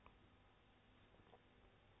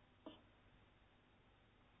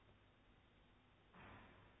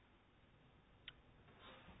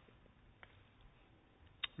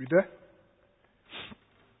 You there?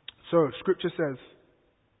 So, scripture says,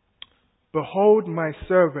 behold my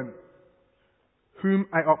servant, whom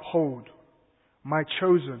I uphold, my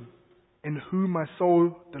chosen, in whom my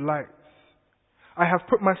soul delights. I have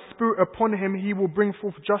put my spirit upon him. He will bring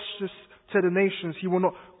forth justice to the nations. He will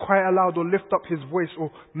not cry aloud or lift up his voice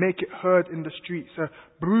or make it heard in the streets. A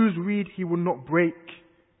bruised reed he will not break.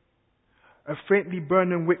 A faintly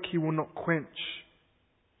burning wick he will not quench.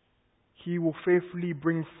 He will faithfully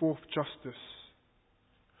bring forth justice.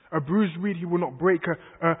 A bruised reed he will not break.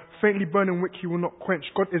 A faintly burning wick he will not quench.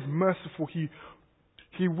 God is merciful. He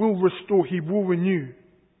will restore. He will renew.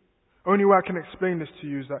 Only way I can explain this to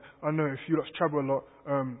you is that I know if you lot travel a lot,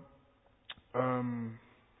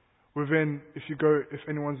 if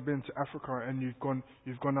anyone's been to Africa and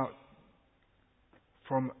you've gone out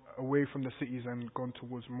from away from the cities and gone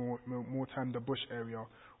towards more time the bush area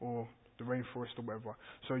or the rainforest or whatever.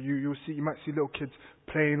 So you might see little kids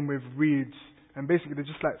playing with reeds, and basically they're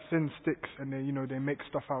just like thin sticks, and they make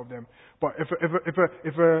stuff out of them. But if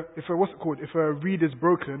a reed is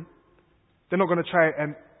broken, they're not going to try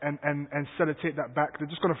and sellotape that back. They're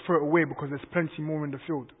just going to throw it away because there's plenty more in the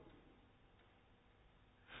field.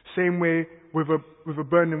 Same way with a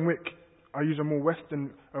burning wick. I use a more Western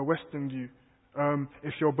view.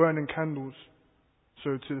 If you're burning candles,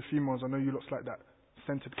 so to the females, I know you lots like that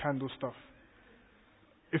scented candle stuff.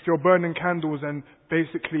 If you're burning candles and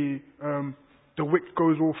basically the wick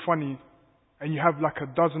goes all funny, and you have like a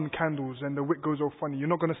dozen candles and the wick goes all funny, you're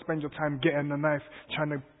not going to spend your time getting a knife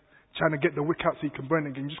trying to get the wick out so you can burn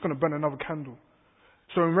it again. You're just going to burn another candle.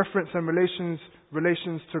 So in reference and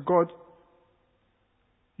relations to God,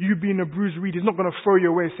 you being a bruised reed, He's not going to throw you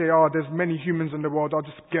away and say, there's many humans in the world, I'll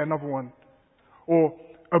just get another one. Or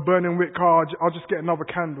a burning wick, I'll just get another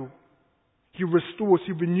candle. He restores,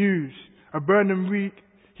 He renews. A burning reed,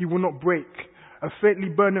 He will not break. A faintly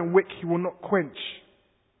burning wick, He will not quench.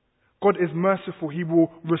 God is merciful, He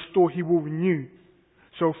will restore, He will renew.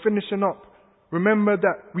 So finishing up, remember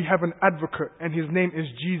that we have an advocate and His name is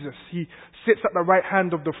Jesus. He sits at the right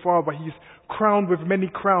hand of the Father. He's crowned with many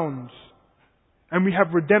crowns. And we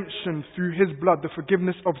have redemption through His blood, the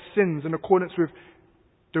forgiveness of sins in accordance with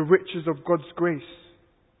the riches of God's grace.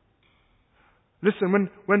 Listen,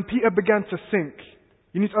 when Peter began to sink,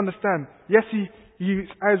 you need to understand, yes, his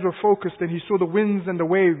eyes were focused and he saw the winds and the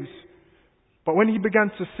waves. But when he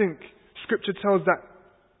began to sink, Scripture tells us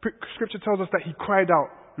that he cried out,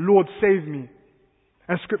 Lord, save me.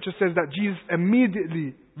 And Scripture says that Jesus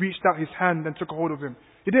immediately reached out His hand and took a hold of him.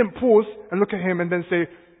 He didn't pause and look at him and then say,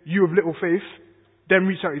 you of little faith, then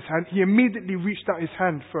reach out His hand. He immediately reached out His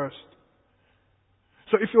hand first.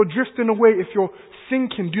 So if you're drifting away, if you're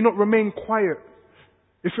sinking, do not remain quiet.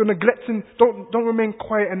 If you're neglecting, don't remain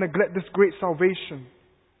quiet and neglect this great salvation.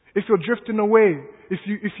 If you're drifting away,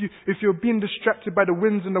 if you're being distracted by the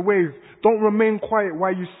winds and the waves, don't remain quiet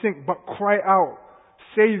while you sink, but cry out,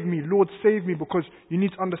 save me, Lord, save me, because you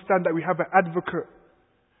need to understand that we have an advocate,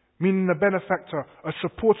 meaning a benefactor, a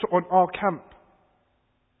supporter on our camp.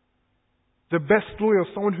 The best lawyer,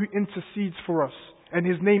 someone who intercedes for us, and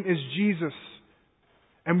His name is Jesus.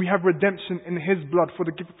 And we have redemption in His blood for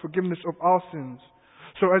the forgiveness of our sins.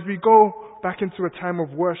 So as we go back into a time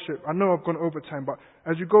of worship, I know I've gone over time, but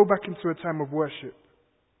as we go back into a time of worship,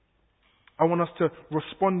 I want us to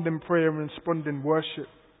respond in prayer and respond in worship.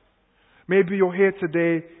 Maybe you're here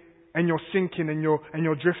today and you're sinking and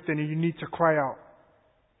you're drifting and you need to cry out.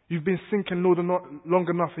 You've been sinking long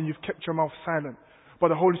enough and you've kept your mouth silent. But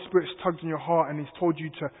the Holy Spirit's tugged in your heart and He's told you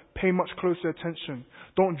to pay much closer attention.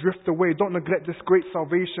 Don't drift away. Don't neglect this great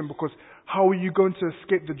salvation, because how are you going to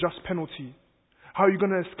escape the just penalty? How are you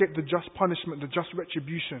going to escape the just punishment, the just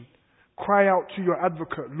retribution? Cry out to your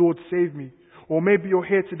advocate, Lord, save me. Or maybe you're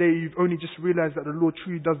here today, you've only just realized that the Lord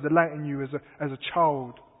truly does delight in you as a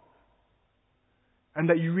child. And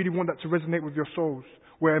that you really want that to resonate with your souls.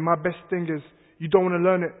 Where my best thing is, you don't want to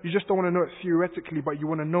learn it. You just don't want to know it theoretically, but you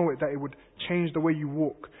want to know it, that it would change the way you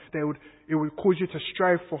walk. That it would cause you to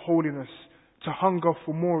strive for holiness, to hunger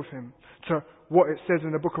for more of Him. To what it says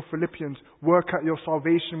in the book of Philippians, work out your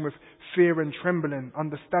salvation with fear and trembling,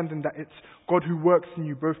 understanding that it's God who works in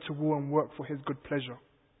you both to will and work for His good pleasure.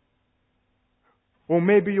 Or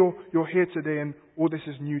maybe you're here today and all this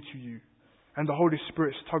is new to you. And the Holy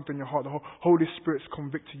Spirit's tugged on your heart. The Holy Spirit's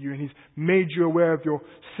convicted you and He's made you aware of your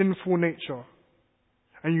sinful nature.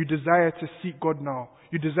 And you desire to seek God now.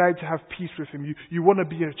 You desire to have peace with Him. You want to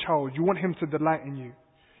be a child. You want Him to delight in you.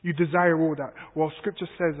 You desire all that. Well, Scripture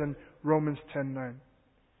says in Romans 10:9,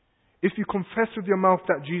 if you confess with your mouth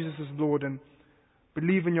that Jesus is Lord and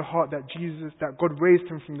believe in your heart that God raised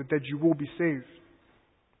Him from the dead, you will be saved.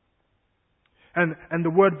 And the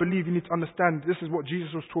word believe, you need to understand, this is what Jesus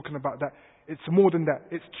was talking about, that it's more than that.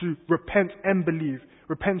 It's to repent and believe.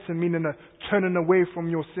 Repenting meaning a turning away from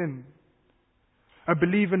your sin. A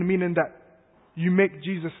believing meaning that you make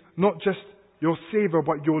Jesus not just your Savior,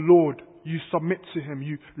 but your Lord. You submit to Him.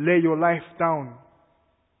 You lay your life down.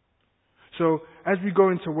 So as we go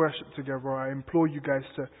into worship together, I implore you guys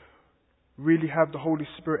to really have the Holy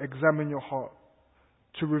Spirit examine your heart,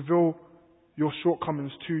 to reveal your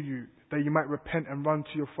shortcomings to you, that you might repent and run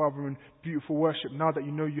to your Father in beautiful worship, now that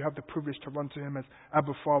you know you have the privilege to run to Him as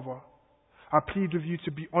Abba Father. I plead with you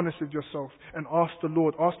to be honest with yourself and ask the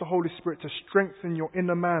Lord, ask the Holy Spirit to strengthen your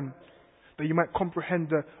inner man, that you might comprehend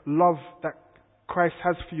the love that Christ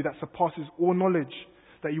has for you that surpasses all knowledge,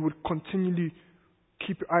 that you would continually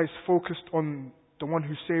keep your eyes focused on the one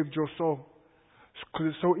who saved your soul. Because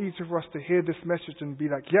it's so easy for us to hear this message and be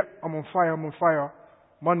like, yep, I'm on fire.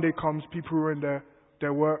 Monday comes, people who are in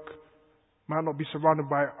their work might not be surrounded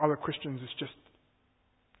by other Christians. It's just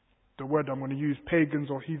the word I'm going to use, pagans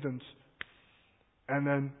or heathens. And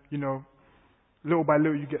then, little by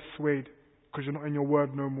little you get swayed because you're not in your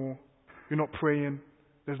word no more. You're not praying.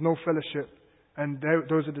 There's no fellowship. And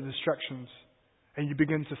those are the distractions. And you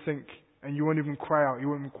begin to think, and you won't even cry out, you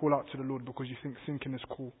won't even call out to the Lord because you think thinking is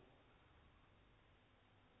cool.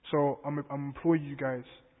 So I'm imploring you guys,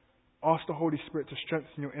 ask the Holy Spirit to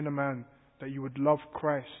strengthen your inner man, that you would love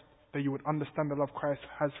Christ, that you would understand the love Christ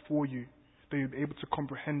has for you, that you'd be able to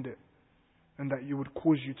comprehend it, and that you would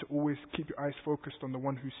cause you to always keep your eyes focused on the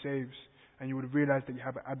one who saves, and you would realize that you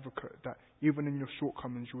have an advocate, that even in your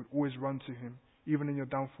shortcomings you would always run to him, even in your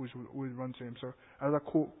downfalls you would always run to him. So as I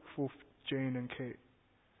call forth Jane and Kate,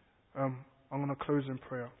 I'm going to close in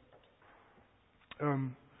prayer.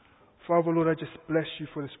 Father, Lord, I just bless you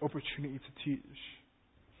for this opportunity to teach.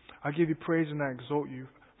 I give you praise and I exalt you.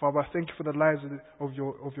 Father, I thank you for the lives of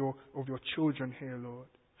your children here, Lord.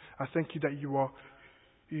 I thank you that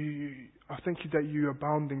I thank you that you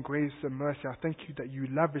abound in grace and mercy. I thank you that you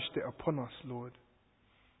lavished it upon us, Lord.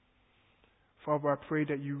 Father, I pray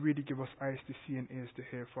that you really give us eyes to see and ears to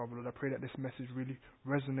hear, Father, Lord. I pray that this message really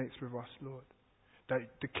resonates with us, Lord. That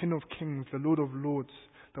the King of Kings, the Lord of Lords,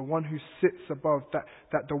 the one who sits above,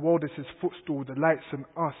 that the world is his footstool, delights in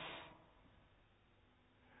us.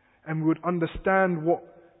 And we would understand what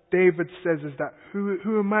David says is that,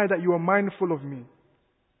 who am I that you are mindful of me?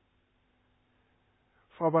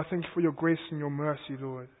 Father, I thank you for your grace and your mercy,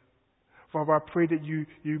 Lord. Father, I pray that you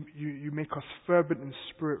make us fervent in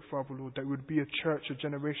spirit, Father, Lord, that we would be a church, a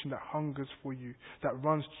generation that hungers for you, that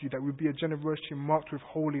runs to you, that we would be a generation marked with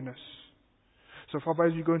holiness. So, Father,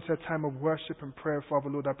 as you go into a time of worship and prayer, Father,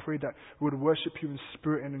 Lord, I pray that we would worship you in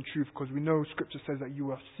spirit and in truth, because we know Scripture says that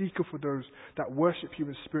you are seeker for those that worship you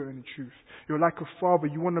in spirit and in truth. You're like a Father.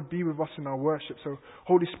 You want to be with us in our worship. So,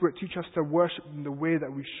 Holy Spirit, teach us to worship in the way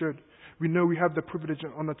that we should. We know we have the privilege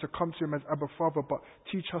and honor to come to him as Abba Father, but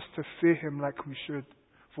teach us to fear him like we should,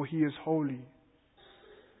 for he is holy.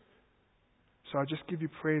 So I just give you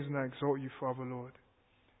praise and I exalt you, Father, Lord.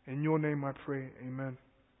 In your name I pray, amen.